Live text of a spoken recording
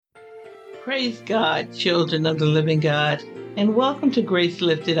Praise God, children of the living God, and welcome to Grace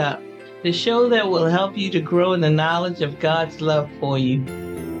Lifted Up, the show that will help you to grow in the knowledge of God's love for you.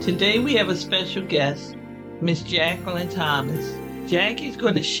 Today we have a special guest, Miss Jacqueline Thomas. Jackie's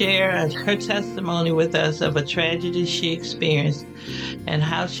going to share her testimony with us of a tragedy she experienced and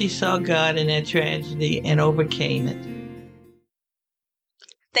how she saw God in that tragedy and overcame it.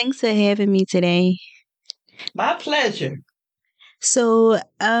 Thanks for having me today. My pleasure. So,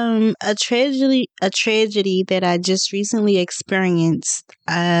 a tragedy that I just recently experienced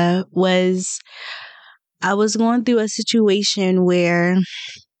was I was going through a situation where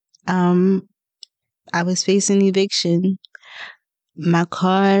I was facing eviction. My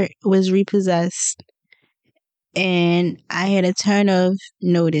car was repossessed, and I had a turn of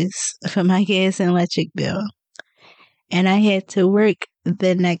notice for my gas and electric bill, and I had to work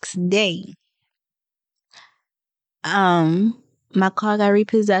the next day. My car got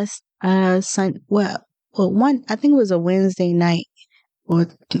repossessed. I think it was a Wednesday night or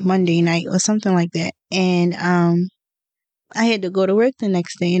Monday night or something like that, and I had to go to work the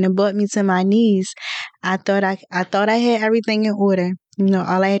next day, and it brought me to my knees. I thought I had everything in order.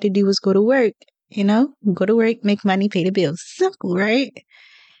 All I had to do was go to work. Go to work, make money, pay the bills. Simple, right?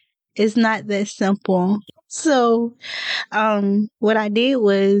 It's not that simple. So, what I did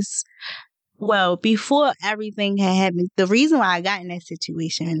was, well, before everything had happened, the reason why I got in that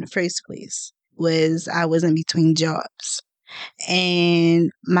situation in the first place was I was in between jobs,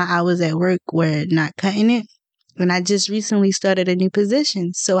 and my hours at work were not cutting it. And I just recently started a new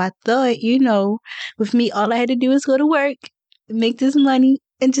position. So I thought, with me, all I had to do was go to work, make this money,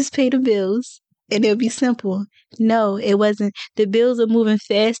 and just pay the bills. And it would be simple. No, it wasn't. The bills are moving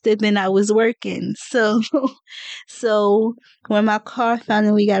faster than I was working. So when my car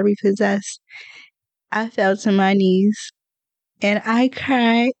finally got repossessed, I fell to my knees. And I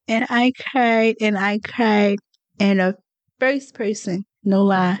cried, and I cried, and I cried. And the first person, no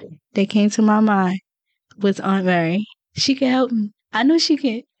lie, that came to my mind was Aunt Mary. She can help me. I know she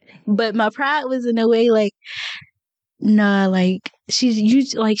can. But my pride was in a way like, nah, like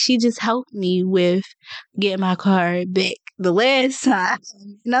she just helped me with getting my car back the last time.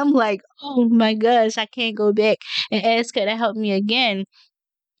 And I'm like, oh my gosh, I can't go back and ask her to help me again.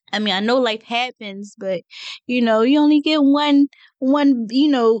 I mean, I know life happens, but you only get one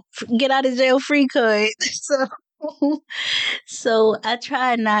get out of jail free card. So I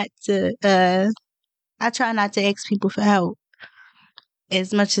try not to ask people for help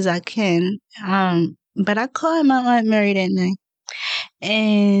as much as I can. But I called my Aunt Mary that night,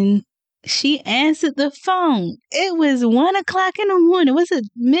 and she answered the phone. It was 1:00 in the morning. Was it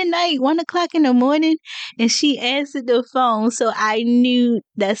midnight? 1:00 in the morning, and she answered the phone. So I knew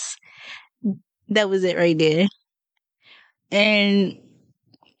that was it right there. And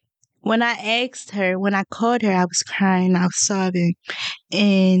when I called her, I was crying, I was sobbing,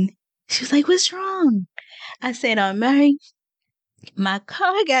 and she was like, "What's wrong?" I said, "Aunt Mary, my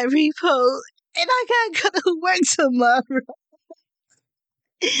car got repoed, and I gotta go to work tomorrow."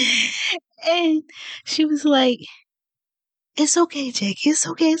 And she was like, "It's okay, Jackie. It's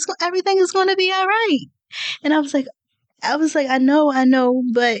okay. Everything is gonna be all right." And I was like, I know,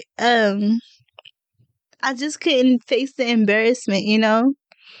 but I just couldn't face the embarrassment,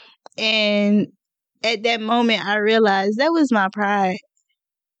 And at that moment, I realized that was my pride,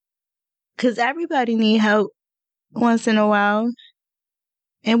 because everybody need help once in a while.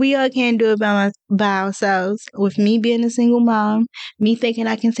 And we all can't do it by ourselves. With me being a single mom, me thinking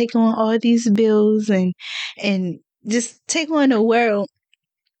I can take on all these bills and just take on the world,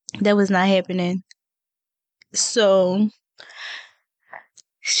 that was not happening. So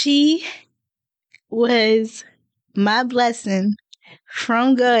she was my blessing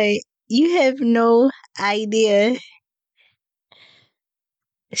from God. You have no idea.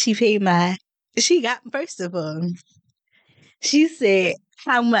 She got, first of all, she said,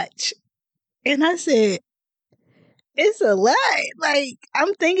 "How much?" And I said, "It's a lot." Like,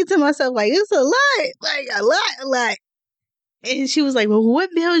 I'm thinking to myself, like, it's a lot. Like, a lot. And she was like, "Well,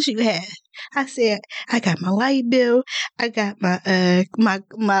 what bills you have?" I said, "I got my light bill. I got my my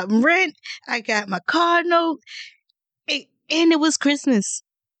rent. I got my car note." And it was Christmas.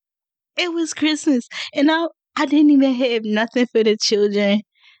 It was Christmas. And I didn't even have nothing for the children.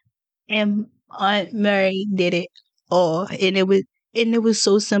 And Aunt Mary did it all. And it was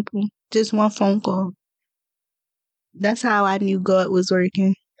so simple. Just one phone call. That's how I knew God was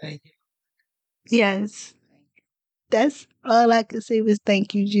working. Thank you. Yes. That's all I could say was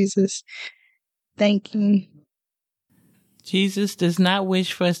thank you, Jesus. Thank you. Jesus does not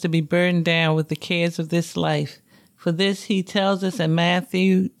wish for us to be burdened down with the cares of this life, For this he tells us in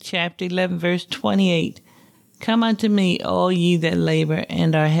Matthew chapter 11, verse 28, "Come unto me, all ye that labor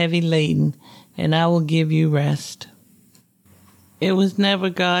and are heavy laden, and I will give you rest." It was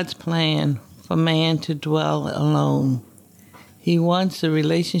never God's plan for man to dwell alone. He wants a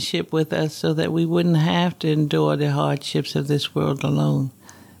relationship with us so that we wouldn't have to endure the hardships of this world alone,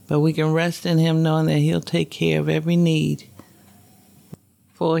 but we can rest in him knowing that he'll take care of every need.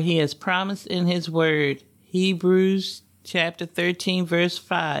 For he has promised in his word, Hebrews chapter 13, verse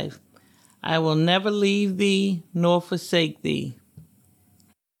 5, "I will never leave thee nor forsake thee."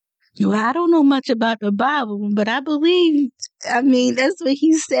 Well, I don't know much about the Bible, but I believe, that's what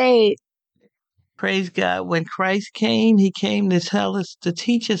he said. Praise God. When Christ came, he came to tell us, to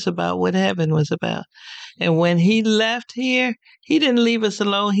teach us about what heaven was about. And when he left here, he didn't leave us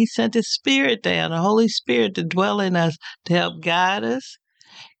alone. He sent his Spirit down, the Holy Spirit, to dwell in us, to help guide us,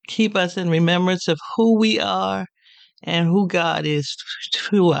 keep us in remembrance of who we are and who God is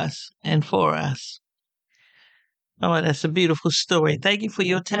to us and for us. Oh, that's a beautiful story. Thank you for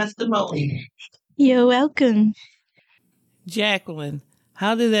your testimony. You're welcome. Jacqueline,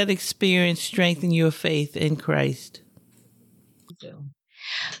 how did that experience strengthen your faith in Christ?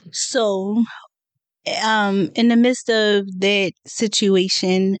 So, in the midst of that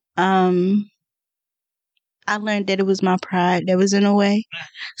situation, I learned that it was my pride that was in the way.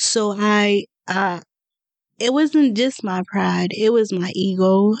 So it wasn't just my pride, it was my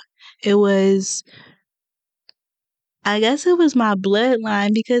ego. I guess it was my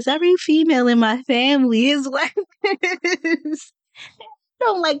bloodline, because every female in my family is like this.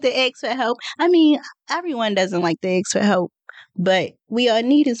 Don't like to ask for help. Everyone doesn't like to ask for help, but we are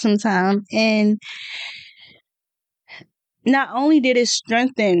needed sometimes. And not only did it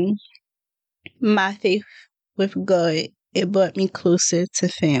strengthen my faith with God, it brought me closer to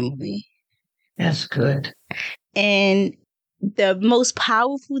family. That's good. And the most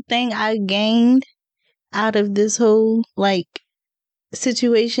powerful thing I gained out of this whole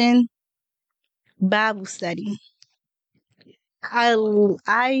situation, Bible study.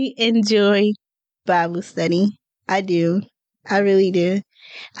 I enjoy Bible study. I do. I really do.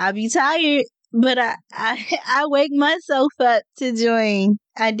 I be tired, but I wake myself up to join.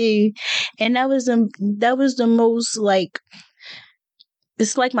 I do. And that was the most,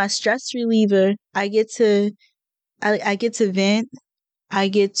 it's like my stress reliever. I get to vent. I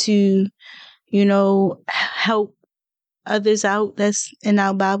get to, help others out that's in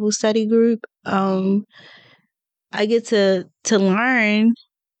our Bible study group. I get to learn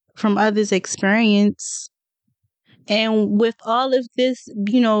from others' experience. And with all of this,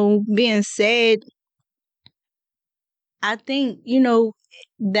 being said, I think,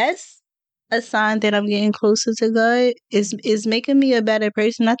 that's a sign that I'm getting closer to God. Is making me a better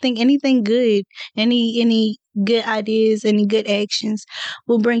person. I think anything good, any good ideas, any good actions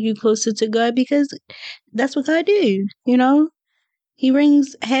will bring you closer to God, because that's what God do, He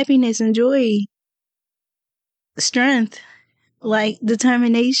brings happiness and joy, strength,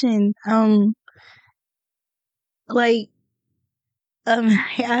 determination, I don't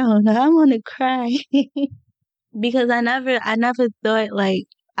know, I want to cry because I never thought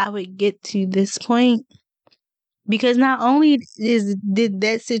I would get to this point, because not only did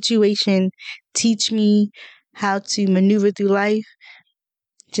that situation teach me how to maneuver through life,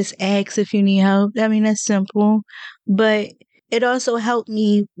 just ask if you need help. That's simple, but it also helped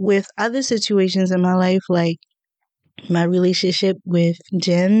me with other situations in my life, like my relationship with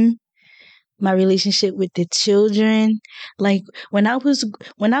Jen, my relationship with the children. Like when I was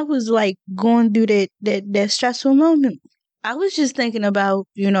going through that stressful moment, I was just thinking about,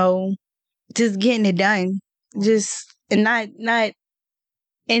 just getting it done, and not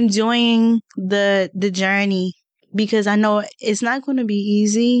enjoying the journey, because I know it's not going to be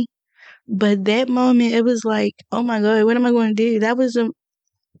easy. But that moment, it was like, oh my God, what am I going to do?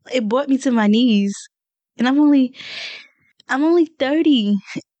 It brought me to my knees, and I'm only 30.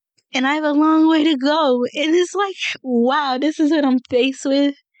 And I have a long way to go. And it's like, wow, this is what I'm faced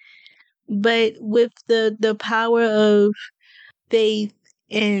with. But with the power of faith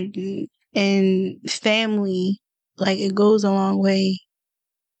and family, it goes a long way.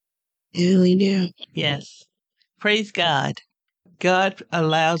 It really do. Yes. Praise God. God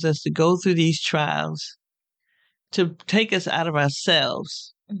allows us to go through these trials to take us out of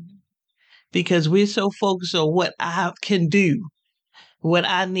ourselves, because we're so focused on what I can do, what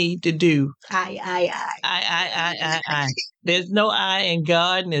I need to do. I. There's no I in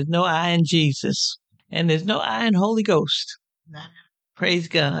God, and there's no I in Jesus, and there's no I in Holy Ghost. Praise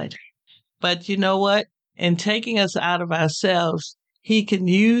God. But you know what? In taking us out of ourselves, He can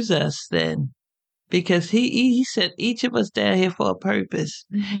use us then because he sent each of us down here for a purpose.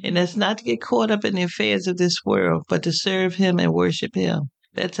 And that's not to get caught up in the affairs of this world, but to serve him and worship him.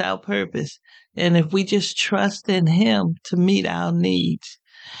 That's our purpose. And if we just trust in him to meet our needs,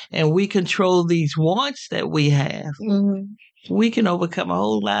 and we control these wants that we have, we can overcome a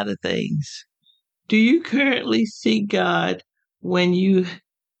whole lot of things. Do you currently see God when you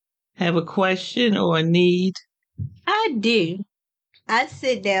have a question or a need? I do. I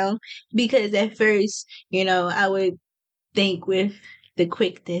sit down because at first, I would think with the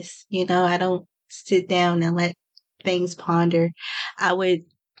quickness, I don't sit down and let things ponder. I would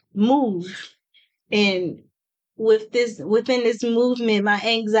move. And within this movement, my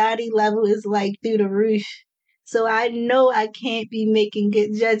anxiety level is like through the roof. So I know I can't be making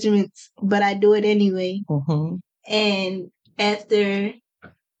good judgments, but I do it anyway. Mm-hmm. And after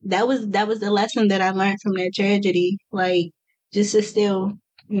that was the lesson that I learned from that tragedy. Like, just to still,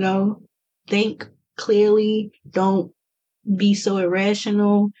 think clearly. Don't be so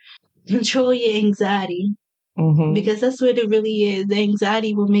irrational. Control your anxiety. Mm-hmm. Because that's what it really is. The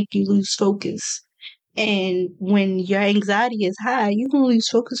anxiety will make you lose focus. And when your anxiety is high, you're going to lose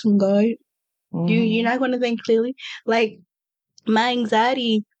focus from God. Mm-hmm. You're not going to think clearly. Like, my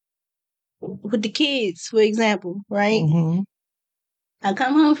anxiety with the kids, for example, right? Mm-hmm. I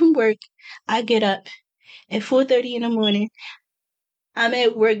come home from work. I get up at 4:30 in the morning. I'm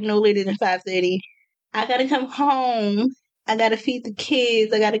at work no later than 5:30. I got to come home. I got to feed the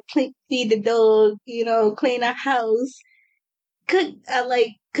kids. I got to feed the dog, clean the house. Cook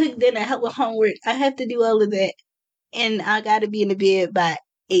dinner, help with homework. I have to do all of that. And I got to be in the bed by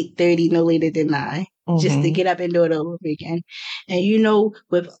 8:30, no later than 9, just to get up and do it all over again. And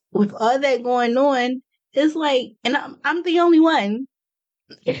with all that going on, it's like, and I'm the only one.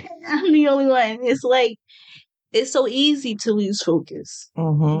 I'm the only one. It's like, it's so easy to lose focus.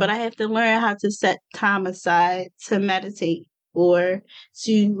 Mm-hmm. But I have to learn how to set time aside to meditate or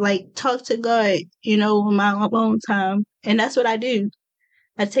to talk to God, on my own time. And that's what I do.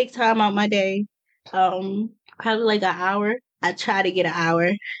 I take time out my day, probably an hour. I try to get an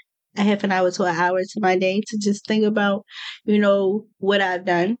hour, a half an hour to an hour to my day to just think about, what I've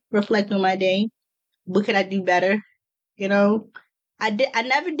done, reflect on my day. What could I do better? I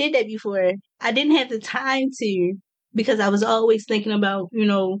never did that before. I didn't have the time to, because I was always thinking about,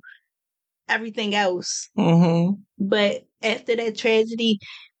 everything else. Mm-hmm. But after that tragedy,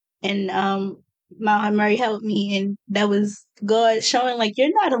 and my Aunt Mary helped me, and that was God showing you're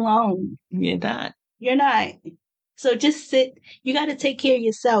not alone. You're not. You're not. So just sit. You got to take care of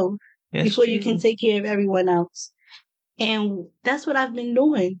yourself before you can take care of everyone else. And that's what I've been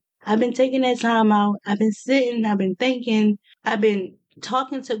doing. I've been taking that time out. I've been sitting. I've been thinking. I've been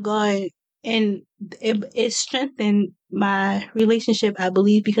talking to God. And it strengthened my relationship, I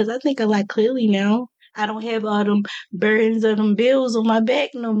believe, because I think a lot clearly now. I don't have all them burdens or them bills on my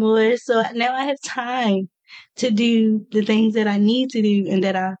back no more. So now I have time to do the things that I need to do and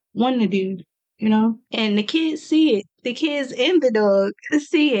that I want to do, And the kids see it. The kids and the dog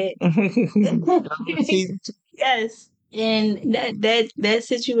see it. Yes. And that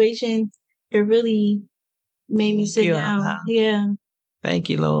situation, it really made me sit down. Yeah. Thank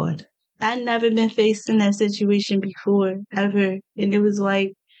you, Lord. I'd never been faced in that situation before, ever. And it was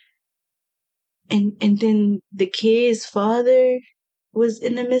like, and then the kid's father was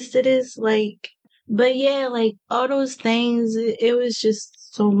in the midst of this, but yeah, all those things, it was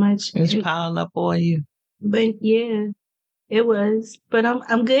just so much. It's piling up on you. But yeah, it was. But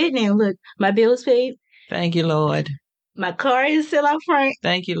I'm good now. Look, my bill's paid. Thank you, Lord. My car is still out front.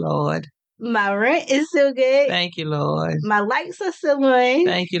 Thank you, Lord. My rent is still good. Thank you, Lord. My lights are still on.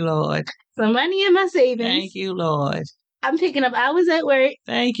 Thank you, Lord. Some money in my savings. Thank you, Lord. I'm picking up hours at work.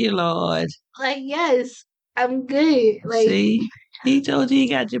 Thank you, Lord. Yes, I'm good. See, he told you he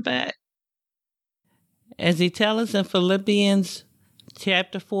got your back. As he tells us in Philippians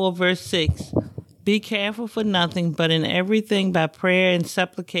chapter 4, verse 6, be careful for nothing, but in everything by prayer and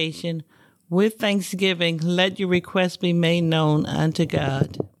supplication, with thanksgiving, let your requests be made known unto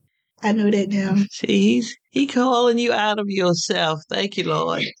God. I know that now. See, he calling you out of yourself. Thank you,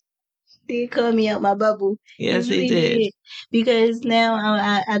 Lord. He called me out my bubble. Yes, he did. Because now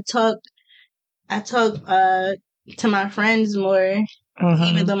I talk to my friends more,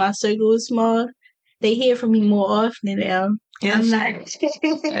 even though my circle is small. They hear from me more often now. Yes. I'm not.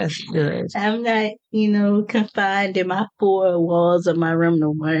 That's good. I'm not, confined in my four walls of my room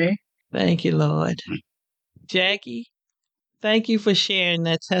no more. Thank you, Lord. Jackie, thank you for sharing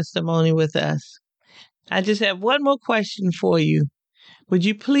that testimony with us. I just have one more question for you. Would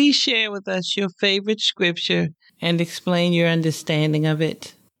you please share with us your favorite scripture and explain your understanding of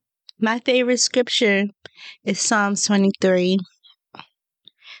it? My favorite scripture is Psalms 23.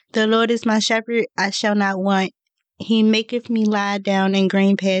 The Lord is my shepherd, I shall not want. He maketh me lie down in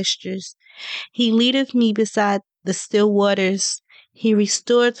green pastures. He leadeth me beside the still waters. He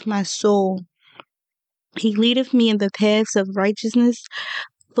restoreth my soul. He leadeth me in the paths of righteousness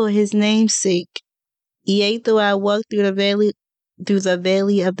for his name's sake. Yea, though I walk through the valley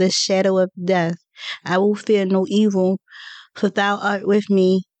of the shadow of death, I will fear no evil, for thou art with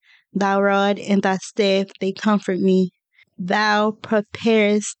me. Thy rod and thy staff, they comfort me. Thou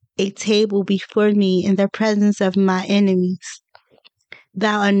preparest a table before me in the presence of my enemies.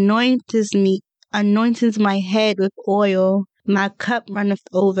 Thou anointest my head with oil. My cup runneth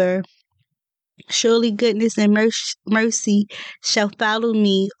over. Surely goodness and mercy shall follow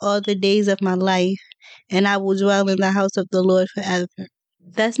me all the days of my life, and I will dwell in the house of the Lord forever.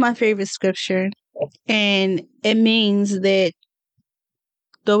 That's my favorite scripture. And it means that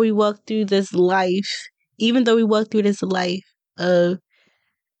though we walk through this life, even though we walk through this life of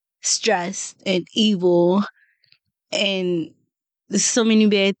stress and evil and so many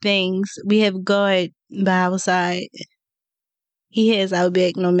bad things, we have God by our side. He has our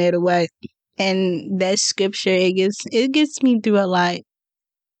back no matter what. And that scripture, it gets me through a lot.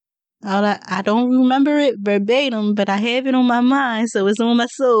 I don't remember it verbatim, but I have it on my mind, so it's on my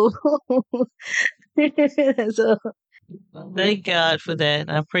soul. So, Thank God for that.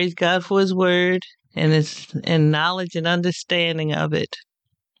 I praise God for his word and knowledge and understanding of it.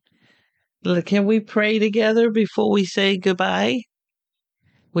 Look, can we pray together before we say goodbye?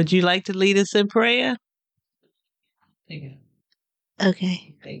 Would you like to lead us in prayer?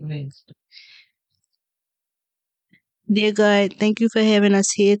 okay. Dear God, thank you for having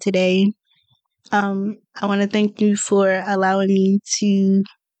us here today. I want to thank you for allowing me to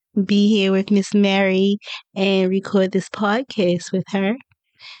be here with Miss Mary and record this podcast with her.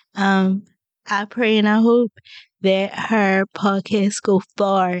 I pray and I hope that her podcast go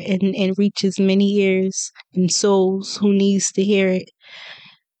far and reaches many ears and souls who needs to hear it.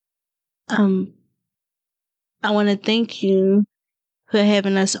 I want to thank you for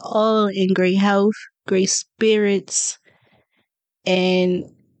having us all in great health, great spirits, and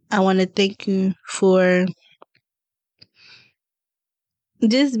I want to thank you for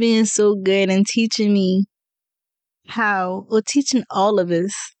just being so good and teaching me teaching all of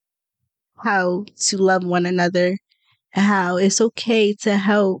us how to love one another, how it's okay to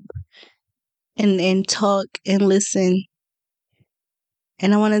help and talk and listen.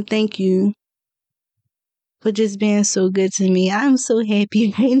 And I want to thank you for just being so good to me. I'm so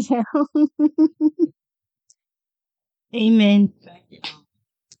happy right now. Amen.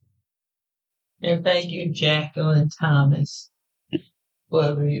 And thank you, Jacqueline Thomas,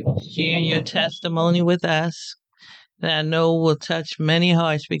 for sharing your testimony with us. That I know will touch many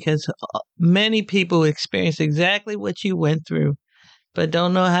hearts because many people experience exactly what you went through, but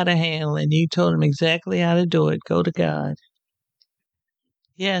don't know how to handle it. You told them exactly how to do it. Go to God.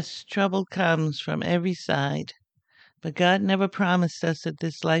 Yes, trouble comes from every side, but God never promised us that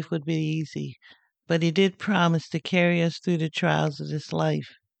this life would be easy. But he did promise to carry us through the trials of this life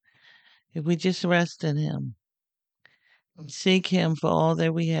if we just rest in him and seek him for all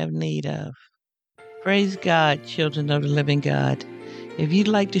that we have need of. Praise God, children of the living God. If you'd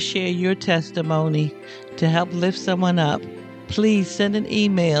like to share your testimony to help lift someone up, please send an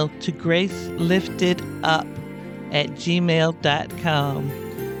email to graceliftedup@gmail.com,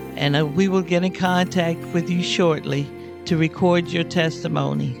 and we will get in contact with you shortly to record your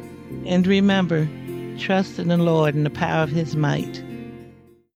testimony. And remember, trust in the Lord and the power of his might.